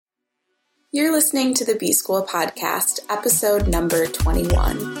You're listening to the B School Podcast, episode number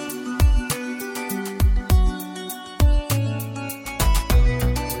 21.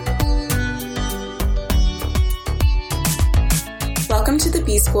 Welcome to the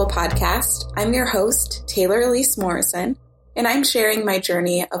B School Podcast. I'm your host, Taylor Elise Morrison, and I'm sharing my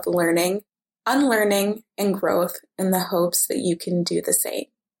journey of learning, unlearning, and growth in the hopes that you can do the same.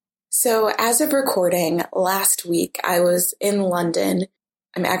 So as of recording, last week I was in London.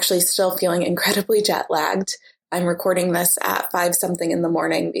 I'm actually still feeling incredibly jet lagged. I'm recording this at 5-something in the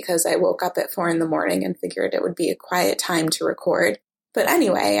morning because I woke up at 4 in the morning and figured it would be a quiet time to record. But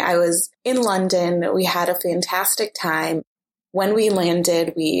anyway, I was in London. We had a fantastic time. When we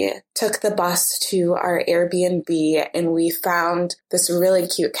landed, we took the bus to our Airbnb and we found this really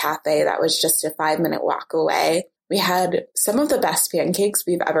cute cafe that was just a 5-minute walk away. We had some of the best pancakes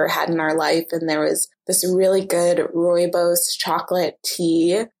we've ever had in our life, and there was this really good rooibos chocolate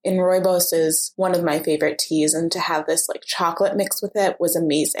tea. And rooibos is one of my favorite teas, and to have this like chocolate mixed with it was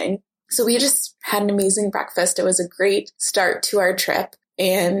amazing. So we just had an amazing breakfast. It was a great start to our trip,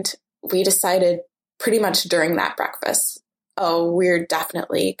 and we decided pretty much during that breakfast, oh, we're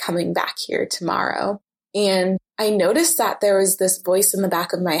definitely coming back here tomorrow. And I noticed that there was this voice in the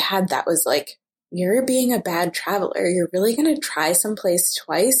back of my head that was like, you're being a bad traveler. You're really going to try someplace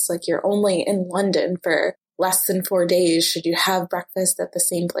twice? Like, you're only in London for less than 4 days. Should you have breakfast at the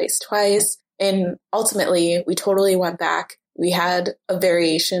same place twice? And ultimately, we totally went back. We had a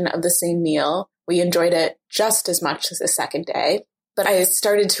variation of the same meal. We enjoyed it just as much as the second day. But I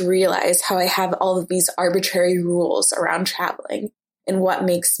started to realize how I have all of these arbitrary rules around traveling. And what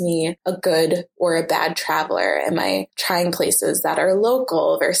makes me a good or a bad traveler? Am I trying places that are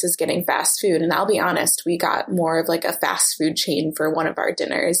local versus getting fast food? And I'll be honest, we got more of like a fast food chain for one of our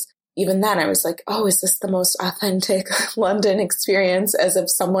dinners. Even then I was like, oh, is this the most authentic London experience? As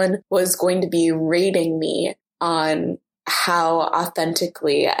if someone was going to be rating me on how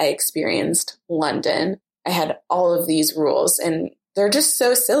authentically I experienced London. I had all of these rules and they're just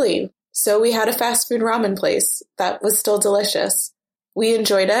so silly. So we had a fast food ramen place that was still delicious. We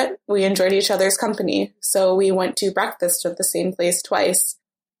enjoyed it. We enjoyed each other's company. So we went to breakfast at the same place twice,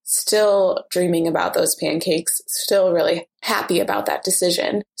 still dreaming about those pancakes, still really happy about that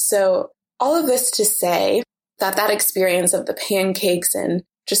decision. So all of this to say that experience of the pancakes and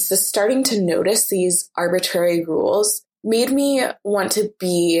just the starting to notice these arbitrary rules made me want to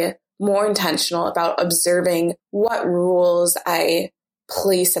be more intentional about observing what rules I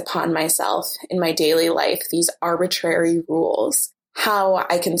place upon myself in my daily life, these arbitrary rules. How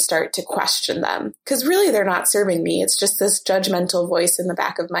I can start to question them. Because really they're not serving me. It's just this judgmental voice in the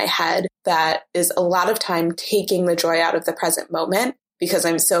back of my head that is a lot of time taking the joy out of the present moment because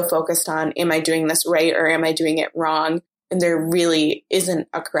I'm so focused on, am I doing this right or am I doing it wrong? And there really isn't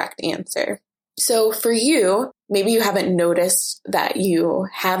a correct answer. So for you, maybe you haven't noticed that you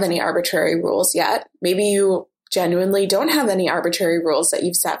have any arbitrary rules yet. Maybe you genuinely don't have any arbitrary rules that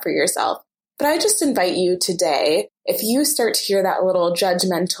you've set for yourself. But I just invite you today, if you start to hear that little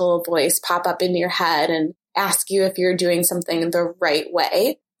judgmental voice pop up in your head and ask you if you're doing something the right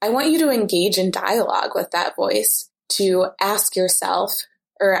way, I want you to engage in dialogue with that voice, to ask yourself,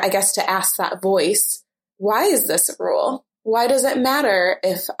 or I guess to ask that voice, why is this a rule? Why does it matter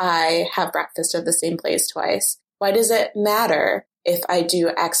if I have breakfast at the same place twice? Why does it matter if I do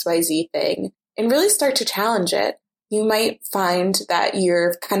XYZ thing? And really start to challenge it. You might find that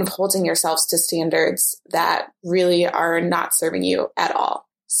you're kind of holding yourselves to standards that really are not serving you at all.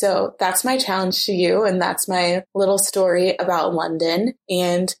 So that's my challenge to you, and that's my little story about London.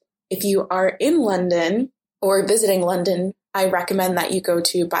 And if you are in London or visiting London, I recommend that you go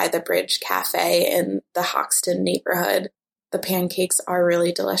to By the Bridge Cafe in the Hoxton neighborhood. The pancakes are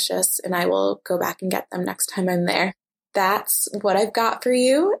really delicious, and I will go back and get them next time I'm there. That's what I've got for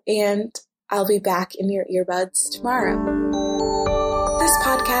you, and I'll be back in your earbuds tomorrow. This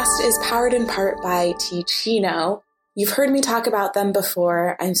podcast is powered in part by Ticino. You've heard me talk about them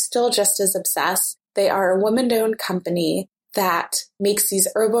before. I'm still just as obsessed. They are a woman-owned company that makes these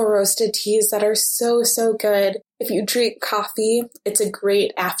herbal roasted teas that are so, so good. If you drink coffee, it's a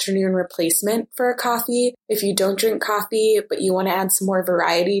great afternoon replacement for a coffee. If you don't drink coffee, but you want to add some more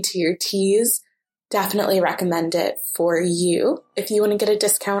variety to your teas, definitely recommend it for you. If you want to get a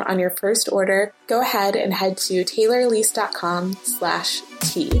discount on your first order, go ahead and head to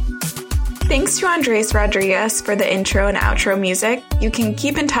taylorelise.com/tea. Thanks to Andres Rodriguez for the intro and outro music. You can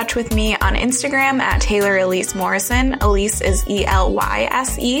keep in touch with me on Instagram at Taylor Elise Morrison. Elise is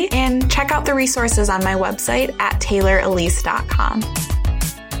ELYSE. And check out the resources on my website at taylorelise.com.